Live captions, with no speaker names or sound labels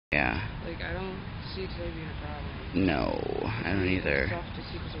Yeah. Like, I don't see today being a problem. No, I don't either. Stuff to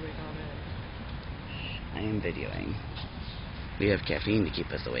keep us awake all day. I am videoing. We have caffeine to keep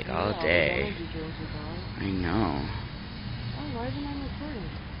us awake all Yeah, day. I know. Oh, why isn't I recording?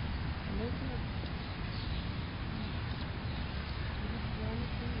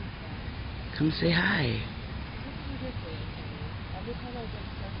 Come say hi.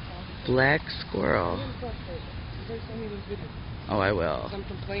 Black squirrel. Oh, I will. I'm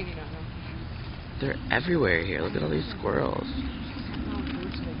complaining on them. They're everywhere here. Look at all these squirrels.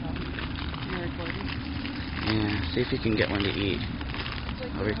 Yeah, see if you can get one to eat.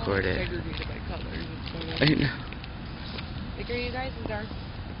 I'll record it. I know. Like, are you guys in dark?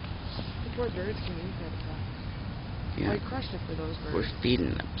 The poor birds can eat that stuff. Yeah. I crushed it for those birds. We're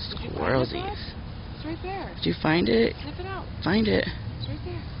feeding them squirrelsies. It's right there. Did you find it? Sniff it out. Find it. It's right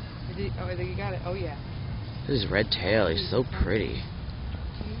there. Oh, I think you got it. Oh, yeah. This is red tail. He's so pretty.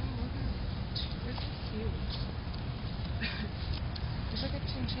 It's like a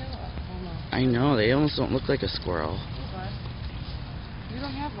chinchilla. Almost. I know. They almost don't look like a squirrel. You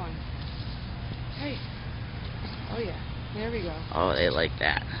don't have one. Hey. Oh, yeah. There we go. Oh, they like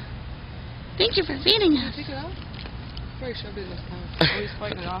that. Thank you for feeding us. Take it out? Probably shoved it in his mouth. Oh, he's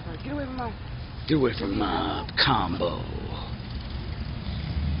fighting it off. Get away from my... Get away from my combo.